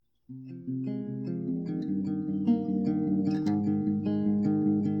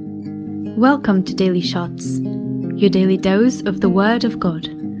Welcome to Daily Shots, your daily dose of the Word of God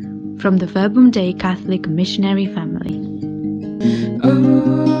from the Verbum Dei Catholic Missionary Family.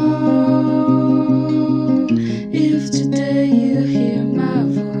 Oh, if today you hear my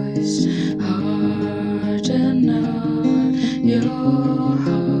voice, harden not your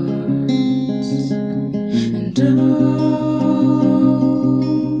hearts, and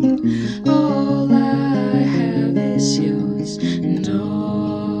all I have is yours, and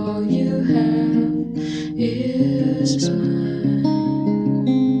all you have is mine.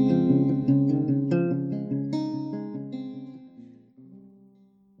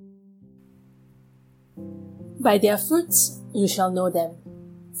 By their fruits you shall know them.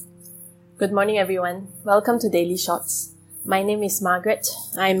 Good morning, everyone. Welcome to Daily Shots. My name is Margaret.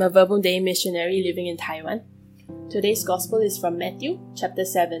 I am a Verbum Dei missionary living in Taiwan. Today's Gospel is from Matthew chapter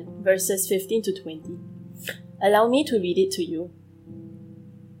 7, verses 15 to 20. Allow me to read it to you.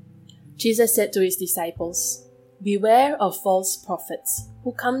 Jesus said to his disciples, "Beware of false prophets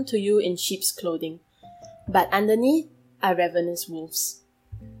who come to you in sheep's clothing, but underneath are ravenous wolves.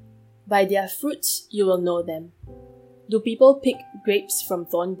 By their fruits you will know them. Do people pick grapes from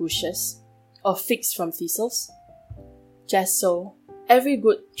thorn bushes, or figs from thistles? Just so, every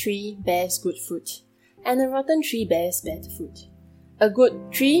good tree bears good fruit, and a rotten tree bears bad fruit. A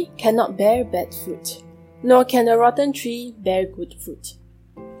good tree cannot bear bad fruit, nor can a rotten tree bear good fruit.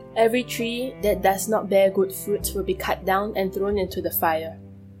 Every tree that does not bear good fruit will be cut down and thrown into the fire.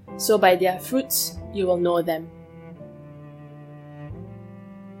 So by their fruits you will know them."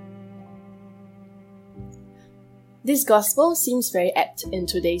 This gospel seems very apt in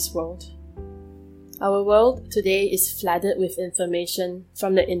today's world. Our world today is flooded with information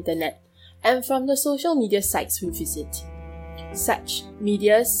from the internet and from the social media sites we visit. Such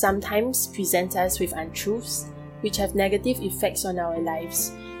media sometimes present us with untruths which have negative effects on our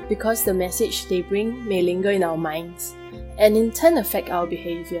lives because the message they bring may linger in our minds and in turn affect our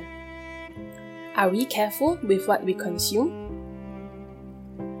behavior. Are we careful with what we consume?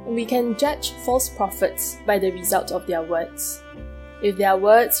 We can judge false prophets by the result of their words. If their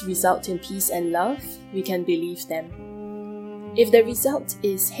words result in peace and love, we can believe them. If the result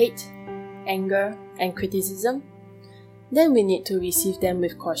is hate, anger, and criticism, then we need to receive them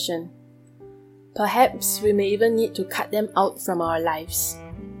with caution. Perhaps we may even need to cut them out from our lives.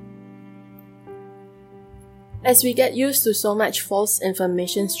 As we get used to so much false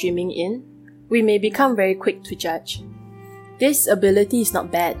information streaming in, we may become very quick to judge. This ability is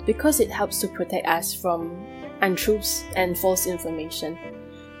not bad because it helps to protect us from untruths and false information,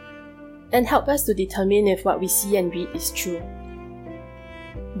 and help us to determine if what we see and read is true.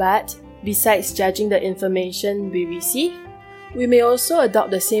 But besides judging the information we receive, we may also adopt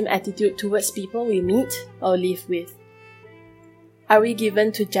the same attitude towards people we meet or live with. Are we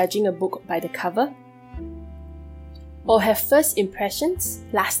given to judging a book by the cover? Or have first impressions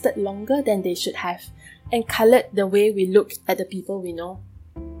lasted longer than they should have and coloured the way we look at the people we know?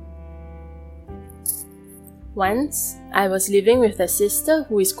 Once, I was living with a sister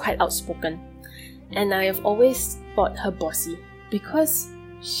who is quite outspoken, and I have always thought her bossy because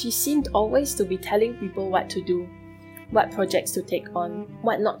she seemed always to be telling people what to do, what projects to take on,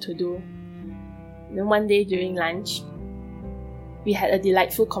 what not to do. Then one day during lunch, we had a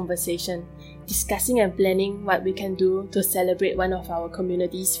delightful conversation, discussing and planning what we can do to celebrate one of our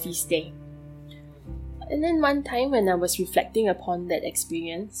community's feast day. And then one time when I was reflecting upon that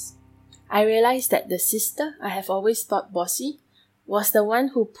experience, I realized that the sister I have always thought bossy was the one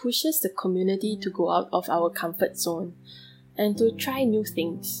who pushes the community to go out of our comfort zone and to try new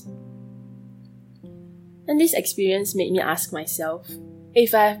things. And this experience made me ask myself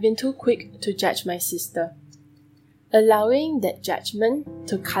if I have been too quick to judge my sister, allowing that judgment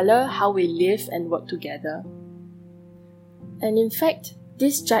to colour how we live and work together. And in fact,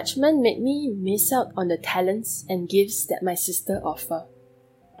 this judgment made me miss out on the talents and gifts that my sister offers.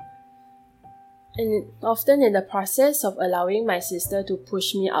 And often in the process of allowing my sister to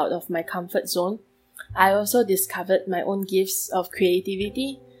push me out of my comfort zone, I also discovered my own gifts of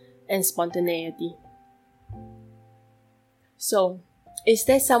creativity and spontaneity. So, is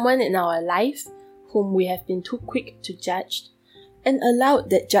there someone in our life whom we have been too quick to judge and allowed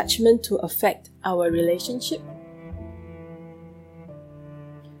that judgment to affect our relationship?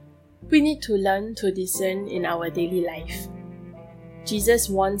 We need to learn to discern in our daily life. Jesus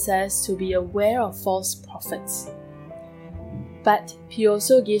wants us to be aware of false prophets, but He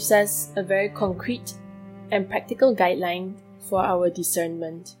also gives us a very concrete and practical guideline for our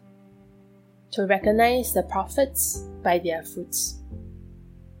discernment, to recognize the prophets by their fruits.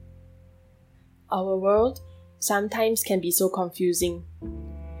 Our world sometimes can be so confusing.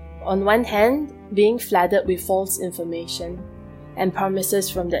 On one hand, being flooded with false information and promises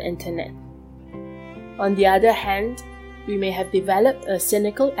from the internet. On the other hand, we may have developed a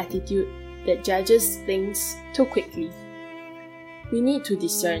cynical attitude that judges things too quickly. We need to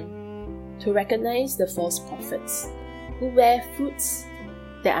discern, to recognize the false prophets who bear fruits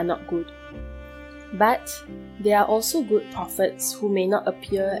that are not good. But there are also good prophets who may not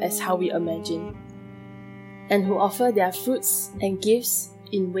appear as how we imagine, and who offer their fruits and gifts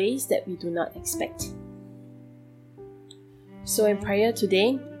in ways that we do not expect. So in prayer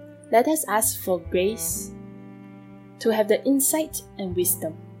today, let us ask for grace to have the insight and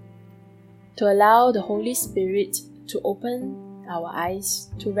wisdom, to allow the Holy Spirit to open our eyes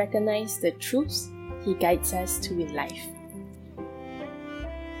to recognize the truths He guides us to in life.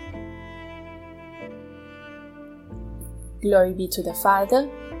 Glory be to the Father,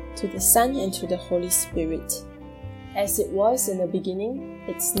 to the Son, and to the Holy Spirit, as it was in the beginning,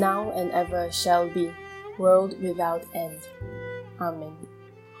 it's now and ever shall be, world without end. Amen.